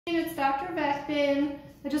It's Dr. Vekman.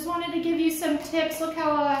 I just wanted to give you some tips. Look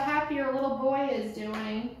how happy your little boy is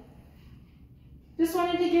doing. Just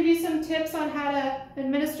wanted to give you some tips on how to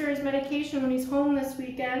administer his medication when he's home this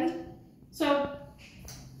weekend. So,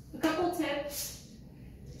 a couple tips.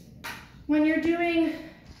 When you're doing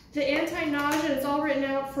the anti-nausea, it's all written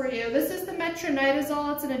out for you. This is the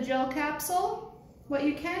metronidazole. It's in a gel capsule. What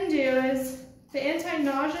you can do is the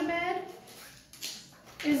anti-nausea med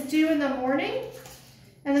is due in the morning.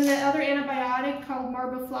 And then the other antibiotic called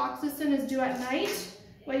marbofloxacin is due at night.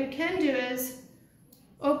 What you can do is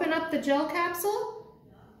open up the gel capsule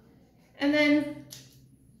and then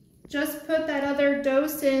just put that other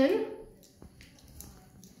dose in.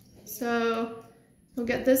 So you'll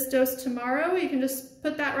get this dose tomorrow. You can just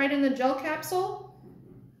put that right in the gel capsule,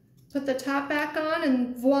 put the top back on,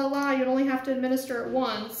 and voila, you'd only have to administer it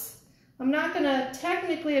once. I'm not going to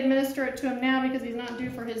technically administer it to him now because he's not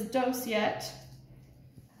due for his dose yet.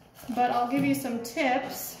 But I'll give you some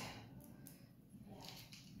tips.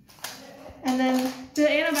 And then the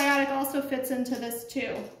antibiotic also fits into this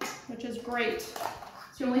too, which is great. So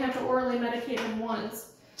you only have to orally medicate him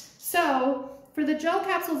once. So for the gel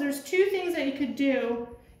capsules, there's two things that you could do.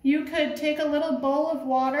 You could take a little bowl of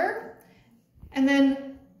water and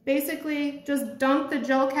then basically just dunk the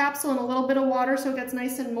gel capsule in a little bit of water so it gets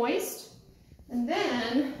nice and moist. And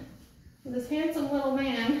then, with this handsome little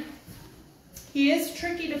man, he is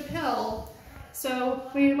tricky to pill, so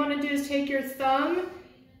what you want to do is take your thumb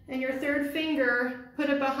and your third finger, put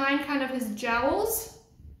it behind kind of his jowls,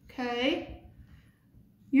 okay?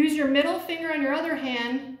 Use your middle finger on your other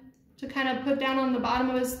hand to kind of put down on the bottom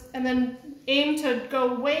of his, and then aim to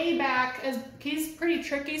go way back. He's pretty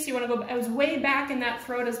tricky, so you want to go as way back in that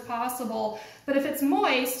throat as possible. But if it's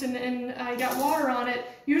moist and you got water on it,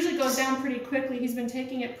 usually goes down pretty quickly. He's been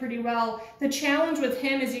taking it pretty well. The challenge with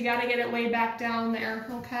him is you got to get it way back down there,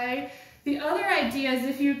 okay? The other idea is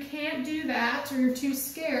if you can't do that or you're too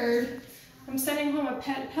scared, I'm sending home a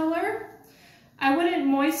pet pillar. I wouldn't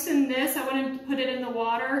moisten this. I wouldn't put it in the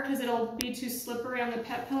water because it'll be too slippery on the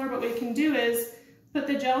pet pillar. But what you can do is put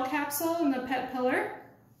the gel capsule in the pet pillar,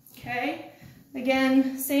 okay?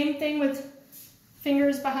 Again, same thing with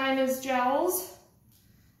fingers behind his jowls.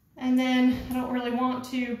 And then I don't really want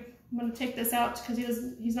to, I'm gonna take this out because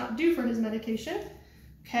he's not due for his medication.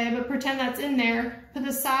 Okay, but pretend that's in there. Put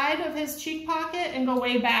the side of his cheek pocket and go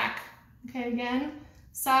way back. Okay, again,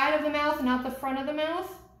 side of the mouth, not the front of the mouth,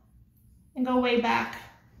 and go way back,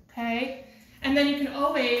 okay? And then you can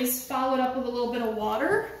always follow it up with a little bit of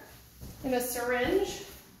water in a syringe.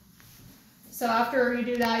 So after you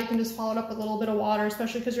do that, you can just follow it up with a little bit of water,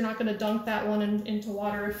 especially because you're not going to dunk that one into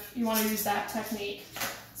water if you want to use that technique.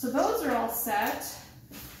 So those are all set.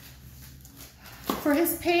 For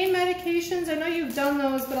his pain medications, I know you've done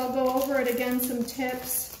those, but I'll go over it again, some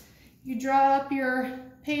tips. You draw up your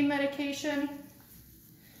pain medication,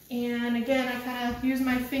 and again, I kind of use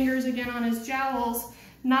my fingers again on his jowls.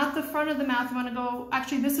 Not the front of the mouth. You want to go,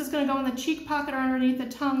 actually this is going to go in the cheek pocket or underneath the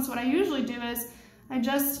tongue. So what I usually do is I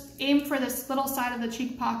just aim for this little side of the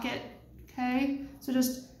cheek pocket, okay? So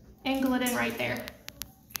just angle it in right there,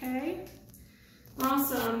 okay?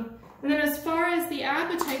 Awesome. And then as far as the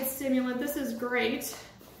appetite stimulant, this is great.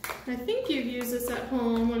 I think you've used this at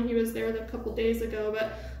home when he was there a couple days ago,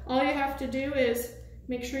 but all you have to do is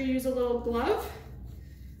make sure you use a little glove,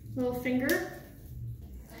 little finger.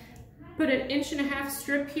 Put an 1.5 inch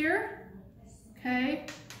strip here, okay?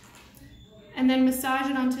 And then massage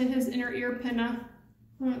it onto his inner ear pinna.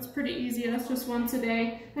 Well, it's pretty easy, that's just once a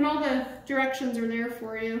day. And all the directions are there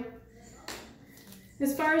for you.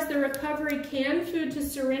 As far as the recovery canned food to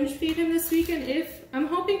syringe feed him this weekend, I'm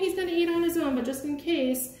hoping he's gonna eat on his own, but just in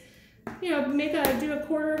case, you know, do a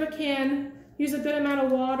 1/4 of a can, use a good amount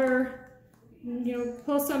of water, you know,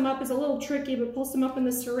 pull some up. It's a little tricky, but pull some up in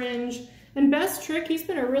the syringe. And best trick, he's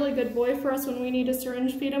been a really good boy for us when we need to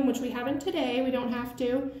syringe feed him, which we haven't today, we don't have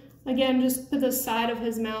to. Again, just put the side of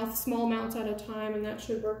his mouth, small amounts at a time, and that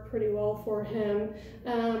should work pretty well for him.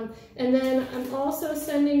 And then I'm also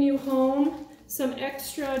sending you home some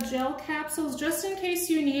extra gel capsules, just in case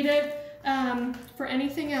you need it for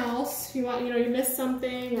anything else. You missed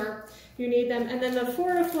something or you need them. And then the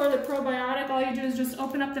Flora, the probiotic, all you do is just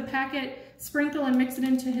open up the packet, sprinkle, and mix it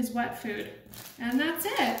into his wet food. And that's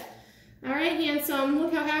it. All right, handsome,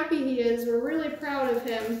 look how happy he is. We're really proud of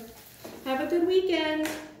him. Have a good weekend.